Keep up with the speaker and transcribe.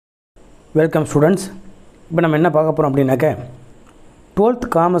Welcome students. இப்போ நம்ம என்ன பார்க்க போகிறோம் அப்படின்னாக்க 12th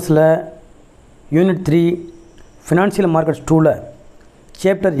காமர்ஸில் Unit-3 ஃபினான்ஷியல் மார்க்கெட்ஸ் 2ல்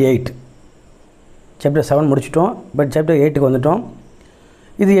Chapter 8 Chapter 7 முடிச்சிட்டோம். பட் Chapter 8க்கு வந்துட்டோம்.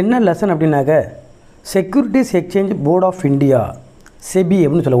 இது என்ன லெசன் அப்படின்னாக்க securities exchange board of India SEBI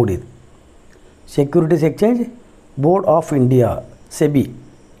அப்படின்னு சொல்லக்கூடியது. Securities exchange board of India SEBI.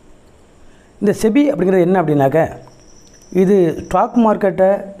 இந்த SEBI அப்படிங்கிறது என்ன அப்படின்னாக்க இது ஸ்டாக் மார்க்கெட்டை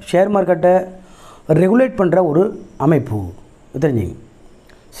ஷேர் மார்க்கெட்டை ரெகுலேட் பண்ணுற ஒரு அமைப்பு தெரிஞ்சுங்க.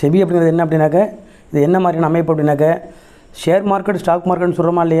 SEBI அப்படிங்கிறது என்ன அப்படின்னாக்க இது என்ன மாதிரியான அமைப்பு அப்படின்னாக்க ஷேர் மார்க்கெட் ஸ்டாக் மார்க்கெட்னு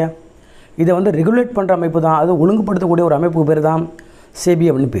சொல்கிறோமா இல்லையா, இதை வந்து ரெகுலேட் பண்ணுற அமைப்பு தான், அது ஒழுங்குபடுத்தக்கூடிய ஒரு அமைப்பு பேர் தான் SEBI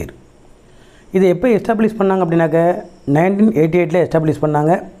அப்படின்னு பேர். இதை எப்போ எஸ்டாப்ளிஷ் பண்ணாங்க அப்படின்னாக்க 1988 எஸ்டாப்ளிஷ்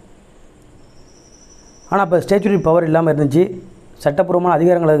பண்ணாங்க. ஆனால் அப்போ ஸ்டேச்சுரி பவர் இல்லாமல் இருந்துச்சு, சட்டப்பூர்வமான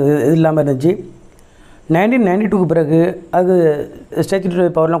அதிகாரங்கள் இது இல்லாமல் இருந்துச்சு. 1992க்கு பிறகு அது ஸ்டேச்சுரி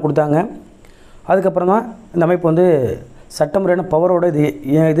பவர்லாம் கொடுத்தாங்க. அதுக்கப்புறம் தான் இந்த அமைப்பு வந்து சட்டமுறையான பவரோடு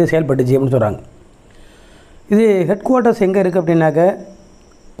இது செயல்பட்டுச்சு அப்படின்னு சொல்கிறாங்க. இது ஹெட் குவார்ட்டர்ஸ் எங்கே இருக்குது அப்படின்னாக்க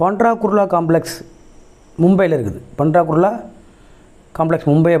பண்ட்ரா குர்லா காம்ப்ளெக்ஸ் மும்பையில் இருக்குது. பண்ட்ரா குர்லா காம்ப்ளெக்ஸ்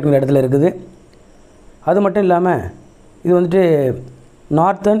மும்பை அப்படிங்கிற இடத்துல இருக்குது. அது மட்டும் இல்லாமல் இது வந்துட்டு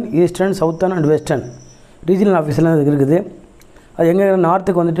northern, eastern, southern and western regional ஆஃபீஸ்லாம் இருக்குது. அது எங்கே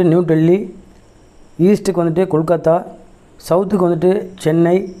நார்த்துக்கு வந்துட்டு நியூ டெல்லி, ஈஸ்ட்டுக்கு வந்துட்டு கொல்கத்தா, சவுத்துக்கு வந்துட்டு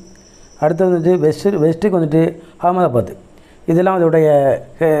சென்னை, அடுத்தது வந்துட்டு வெஸ்ட்டுக்கு வந்துட்டு அகமதாபாத். இதெல்லாம் இதோடைய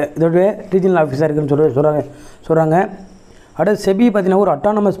ரீஜனல் ஆஃபீஸாக இருக்குதுன்னு சொல்கிறாங்க. அடுத்து SEBI பார்த்திங்கன்னா ஒரு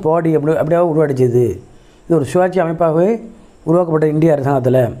அட்டானமஸ் பாடி அப்படியே உருவாடிச்சது. இது ஒரு சுயாட்சி அமைப்பாகவே உருவாக்கப்பட்ட இந்திய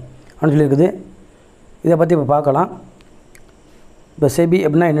அரசாங்கத்தில் அப்படின்னு சொல்லியிருக்குது. இதை பற்றி இப்போ பார்க்கலாம். இப்போ SEBI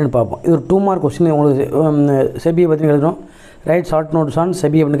அப்படின்னா என்னென்னு பார்ப்போம். இது ஒரு 2 மார்க் கொஸ்டின் உங்களுக்கு SEBI பற்றி எழுதணும். Right short notes on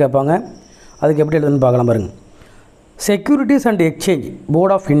SEBI அப்படின்னு கேட்பாங்க. அதுக்கு எப்படி எழுதுன்னு பார்க்கலாம் பாருங்கள். Securities and exchange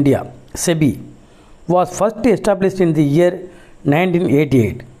board of India SEBI was first established in the year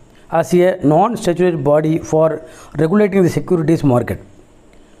 1988 as a non-statutory body for regulating the securities market.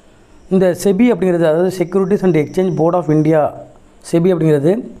 இந்த SEBI அப்படிங்கிறது, அதாவது securities and exchange board of India SEBI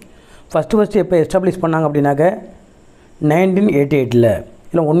அப்படிங்கிறது ஃபஸ்ட்டு எப்போ establish பண்ணாங்க அப்படின்னாக்க 1988 இல்லை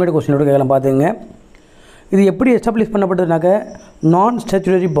ஒன்மேட் கொஸ்டினோட கேட்கலாம் பார்த்துங்க. இது எப்படி எஸ்டாப்ளிஷ் பண்ணப்பட்டதுனாக்க நான்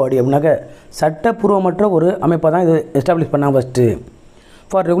ஸ்டாச்சுரரி பாடி அப்படின்னாக்க சட்டப்பூர்வமற்ற ஒரு அமைப்பாக தான் இது எஸ்டாப்ளிஷ் பண்ணாங்க first.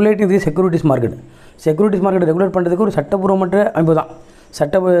 For regulating the securities market. Securities market regulate பண்ணுறதுக்கு ஒரு சட்டப்பூர்வமற்ற அமைப்பு தான்.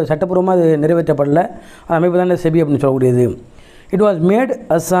 சட்டப்பூர்வமாக அது நிறைவேற்றப்படலை. அந்த அமைப்பு தான் SEBI அப்படின்னு சொல்லக்கூடியது. It was made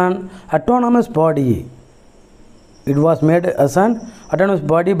as an autonomous body. It was made as an autonomous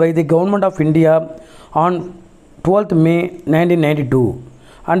body by the government of India on 12th May 1992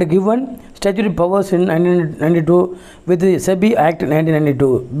 and given statutory powers in 1992 with the SEBI Act 1992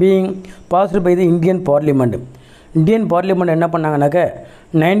 being passed by the Indian Parliament. Indian parliament என்ன பண்ணாங்கனாக்க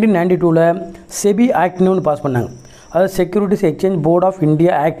 1992ல் SEBI ஆக்ட்னு ஒன்று pass பண்ணாங்க. அதாவது securities exchange board of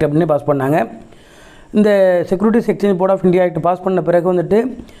India act அப்படின்னு pass பண்ணாங்க. இந்த securities exchange board of India act pass பண்ண பிறகு வந்துட்டு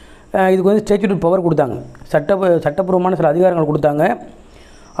இதுக்கு வந்து ஸ்டேச்சுரி பவர் கொடுத்தாங்க, சட்டப்பூர்வமான சில அதிகாரங்கள் கொடுத்தாங்க.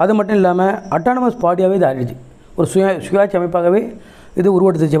 அது மட்டும் இல்லாமல் அட்டானமஸ் பாடியாகவே இது ஆகிடுச்சு, ஒரு சுயாட்சி அமைப்பாகவே இது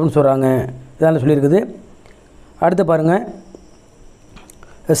உருவெடுத்துச்சு அப்படின்னு சொல்கிறாங்க. இதெல்லாம் சொல்லியிருக்குது. அடுத்து பாருங்கள்,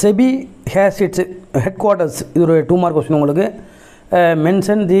 SEBI has its head quarters. இது ஒரு 2 மார்க் கொஸ்டின் உங்களுக்கு.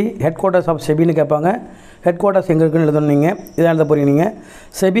 Mention the head quarters of SEBIன்னு கேட்பாங்க. ஹெட் குவார்ட்டர்ஸ் எங்கே இருக்குன்னு எழுதணும் நீங்கள். இதான் எழுத போகிறீங்க நீங்கள்.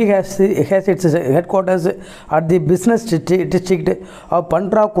 SEBI has its head quarters at the business district of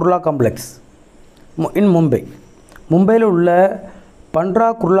பண்ட்ரா Kurla complex இன் மும்பை. மும்பையில் உள்ள பண்ட்ரா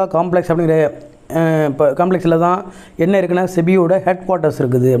குர்லா காம்ப்ளெக்ஸ் அப்படிங்கிற இப்போ காம்ப்ளெக்ஸில் தான் என்ன இருக்குன்னா SEBIயோட ஹெட் குவார்ட்டர்ஸ்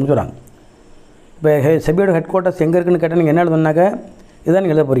இருக்குது அப்படின்னு சொல்கிறாங்க. இப்போ SEBIயோட ஹெட் குவார்ட்டர்ஸ் எங்கே இருக்குன்னு கேட்டால் நீங்கள் என்ன எழுதுனாக்க இதுதான்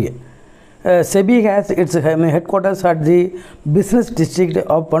நீங்கள் எழுத போகிறீங்க. SEBI has its head quarters at the business district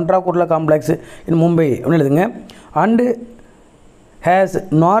of பண்ட்ரா Kurla complex இன் மும்பை அப்படின்னு எழுதுங்க. And has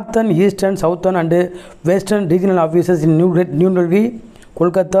northern, eastern, southern and western regional offices in new Delhi,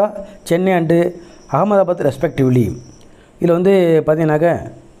 Kolkata, Chennai and Ahmedabad respectively. இதில் வந்து பார்த்தீங்கன்னாக்க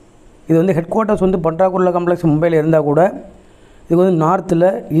இது வந்து ஹெட் குவார்ட்டர்ஸ் வந்து பண்ட்ரா குர்லா காம்ப்ளெக்ஸ் மும்பையில் இருந்தால் கூட இது வந்து நார்த்தில்,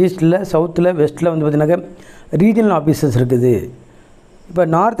 ஈஸ்ட்டில், சவுத்தில், வெஸ்ட்டில் வந்து பார்த்திங்கனாக்கா ரீஜனல் ஆஃபீஸஸ் இருக்குது. இப்போ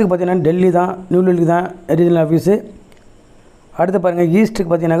நார்த்துக்கு பார்த்திங்கன்னா டெல்லி தான், நியூ டெல்லி தான் ரீஜனல் ஆஃபீஸு. அடுத்து பாருங்கள், ஈஸ்ட்டுக்கு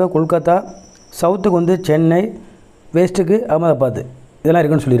பார்த்திங்கனாக்கா கொல்கத்தா, சவுத்துக்கு வந்து சென்னை, வெஸ்ட்டுக்கு அகமதாபாத், இதெல்லாம்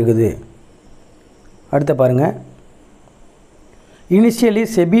இருக்குன்னு சொல்லியிருக்குது. அடுத்து பாருங்கள், இனிஷியலி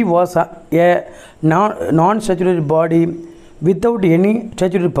SEBI வாஸ் ஏ நான் ஸ்டாச்சுரரி பாடி without any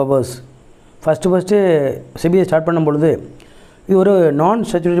statutory powers. First SEBI start பண்ணும் பொழுது இது ஒரு நான்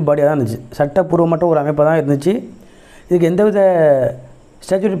ஸ்டாச்சுரரி பாடியாக தான் இருந்துச்சு, சட்டப்பூர்வமற்ற ஒரு அமைப்பாக தான் இருந்துச்சு. இதுக்கு எந்தவித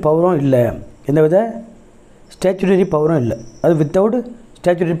ஸ்டாச்சுரரி பவரும் இல்லை, எந்தவித ஸ்டாச்சுரரி பவரும் இல்லை. அது வித்தவுட்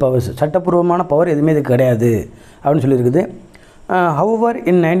ஸ்டாச்சுட்டரி பவர்ஸ், சட்டப்பூர்வமான பவர் எதுவுமே இதுக்கு கிடையாது அப்படின்னு சொல்லியிருக்குது. However,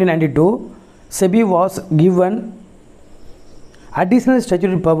 in 1992, SEBI was given additional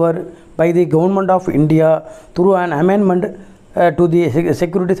statutory power by the Government of India through an amendment to the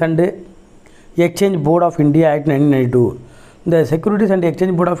Securities and Exchange Board of India Act 1992. இந்த Securities and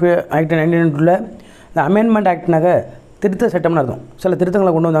Exchange Board of Act 1992 இந்த amendment ஆக்ட்னாக திருத்த சட்டம்னு அர்த்தம். சில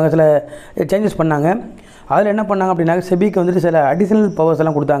திருத்தங்களை கொண்டு வந்தாங்க, சில changes பண்ணாங்க. அதில் என்ன பண்ணாங்க அப்படின்னாக்க செபிக்கு வந்துட்டு சில அடிஷ்னல் பவர்ஸ்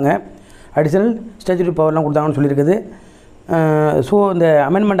எல்லாம் கொடுத்தாங்க, அடிஷ்னல் ஸ்டாச்சுட்டரி பவர்லாம் கொடுத்தாங்கன்னு சொல்லியிருக்குது. ஸோ இந்த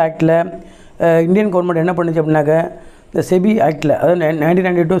அமெண்ட்மெண்ட் ஆக்டில் இந்தியன் கவர்மெண்ட் என்ன பண்ணுச்சு அப்படின்னாக்க இந்த செபி ஆக்டில், அதாவது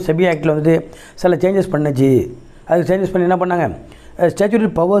 1992 செபி ஆக்டில் வந்துட்டு சில சேஞ்சஸ் பண்ணிச்சு. அதுக்கு சேஞ்சஸ் பண்ணி என்ன பண்ணாங்க,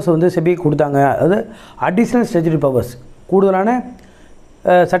 ஸ்டாச்சுட்டரி பவர்ஸ் வந்து செபிக்கு கொடுத்தாங்க. அதாவது அடிஷ்னல் ஸ்டாச்சுட்டரி பவர்ஸ், கூடுதலான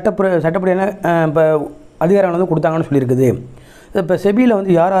சட்டப்படியான இப்போ அதிகாரங்கள் வந்து கொடுத்தாங்கன்னு சொல்லியிருக்குது. இப்போ செபியில்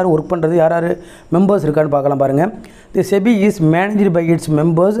வந்து யார் யார் ஒர்க் பண்ணுறது, யார் யார் மெம்பர்ஸ் இருக்கான்னு பார்க்கலாம் பாருங்கள். தி SEBI is managed by it's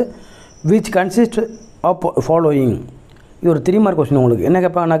members which consist of following. இது ஒரு 3 மார்க் கொஸ்டின். உங்களுக்கு என்ன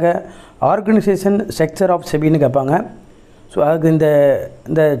கேட்பாங்கனாக்கா ஆர்கனைசேஷன் ஸ்ட்ரக்சர் ஆஃப் செபின்னு கேட்பாங்க. ஸோ அதுக்கு இந்த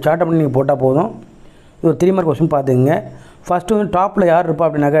சார்ட்டை பண்ணி நீங்கள் போட்டால் போதும். இது ஒரு 3 மார்க் கொஸ்டின் பார்த்துக்குங்க. ஃபஸ்ட்டு வந்து டாப்பில் யார் இருப்பா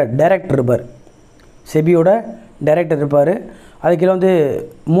அப்படின்னாக்கா டைரக்டர் இருப்பார், செபியோட டைரக்டர் இருப்பார். அதுக்கு கீழே வந்து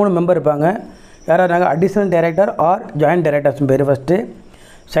 3 மெம்பர் இருப்பாங்க. யாராருனாக்கா additional director R joint directors பேர் ஃபஸ்ட்டு.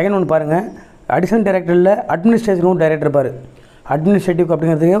 செகண்ட் ஒன்று பாருங்கள், அடிஷ்னல் டைரக்டரில் அட்மினிஸ்ட்ரேஷனுக்கும் டைரக்டர் இருப்பார், அட்மினிஸ்ட்ரேட்டிவ்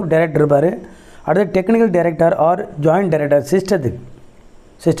அப்படிங்கிறதுக்கு டைரக்டர் இருப்பார். அடுத்து technical director R joint director,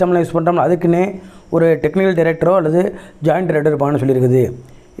 சிஸ்டம்லாம் use பண்ணுறோம்னா அதுக்குன்னே ஒரு டெக்னிக்கல் டைரக்டரோ அல்லது ஜாயின்ட் டைரக்டர் இருப்பாங்கன்னு சொல்லியிருக்குது.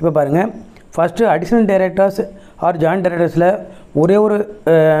 இப்போ பாருங்கள், first additional directors R joint டைரக்டர்ஸில் ஒரே ஒரு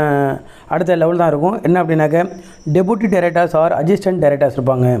அடுத்த லெவல் தான் இருக்கும். என்ன அப்படின்னாக்க deputy directors R assistant directors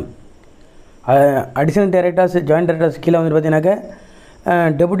இருப்பாங்க. அடிஷ்னல் டைரக்டர்ஸ் ஜாயின்ட் டைரக்டர்ஸ் கீழே வந்து பார்த்தீங்கன்னாக்க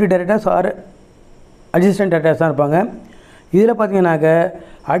deputy directors R assistant directors தான் இருப்பாங்க. இதில் பார்த்தீங்கன்னாக்க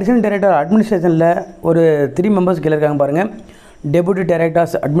அடிஷ்னல் டைரக்டர் அட்மினிஸ்ட்ரேஷனில் ஒரு 3 மெம்பர்ஸ் கீழே இருக்காங்க பாருங்கள். Deputy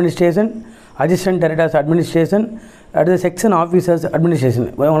directors administration, assistant directors administration, அடுத்து செக்ஷன் ஆஃபீஸர்ஸ் அட்மினிஸ்ட்ரேஷன்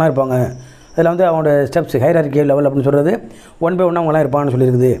இவங்களாம் இருப்பாங்க. அதில் வந்து அவங்களோட ஸ்டெப்ஸ் ஹைரார்கி லெவல் அப்படின்னு சொல்கிறது 1 by 1 அவங்களாம் இருப்பாங்கன்னு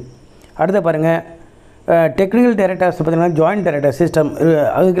சொல்லியிருக்குது. அடுத்து பாருங்கள், டெக்னிக்கல் டைரக்டர்ஸ் பார்த்தீங்கன்னா ஜாயின்ட் டைரக்டர் சிஸ்டம்,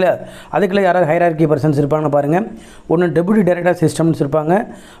 அதுக்குள்ளே யாராவது ஹைரார்கி பர்சன்ஸ் இருப்பாங்கன்னு பாருங்கள். ஒன்று டெபுட்டி டைரக்டர் சிஸ்டம்ஸ் இருப்பாங்க,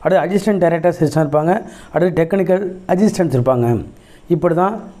 அடுத்து அசிஸ்டன்ட் டைரக்டர் சிஸ்டம் இருப்பாங்க, அடுத்து டெக்னிக்கல் அசிஸ்டன்ட்ஸ் இருப்பாங்க. இப்படி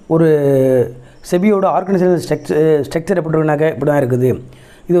தான் ஒரு செபியோட ஆர்கனைசேஷனல் ஸ்ட்ரக்சர் எப்படி இருக்குனாக்க இப்படி தான் இருக்குது.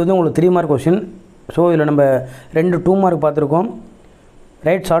 இது வந்து உங்களுக்கு 3 மார்க் கொஸ்டின். ஸோ இதில் நம்ம 2 மார்க் பார்த்துருக்கோம்.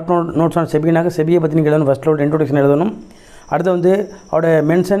 ரைட் ஷார்ட் நோட்ஸ் ஆன் செபினாக்க செபியை பற்றி நீங்கள் எழுதணும். ஃபஸ்ட்டில் ஒரு இன்ட்ரோடக்ஷன் எழுதணும். அடுத்து வந்து அவரோட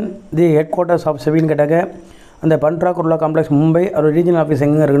mention the head quarters of செபின்னு கேட்டாக்க அந்த பண்ட்ரா குர்லா காம்ப்ளெக்ஸ் மும்பை, அவரோட ரீஜனல் ஆஃபீஸ்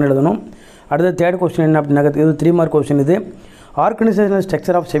எங்கே இருக்குன்னு எழுதணும். அடுத்து 3rd கொஸ்டின் என்ன அப்படின்னாக்க இது 3 மார்க் கொஸ்டின். இது ஆர்கனைசேஷனல்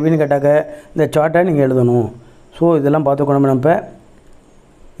ஸ்ட்ரக்சர் ஆஃப் செபின்னு கேட்டாக்க இந்த சார்ட்டை நீங்கள் எழுதணும். ஸோ இதெல்லாம் பார்த்துக்கணும். நம்ம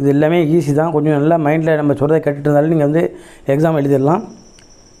இது எல்லாமே ஈஸி தான், கொஞ்சம் நல்லா மைண்டில் நம்ம சொல்கிறத கேட்டுட்டு இருந்தாலும் நீங்கள் வந்து எக்ஸாம் எழுதிடலாம்.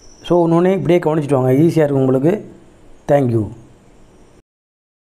 ஸோ இன்னொன்று இப்படியே கவனிச்சிட்டு வாங்க, ஈஸியாக இருக்கும் உங்களுக்கு. தேங்க்யூ.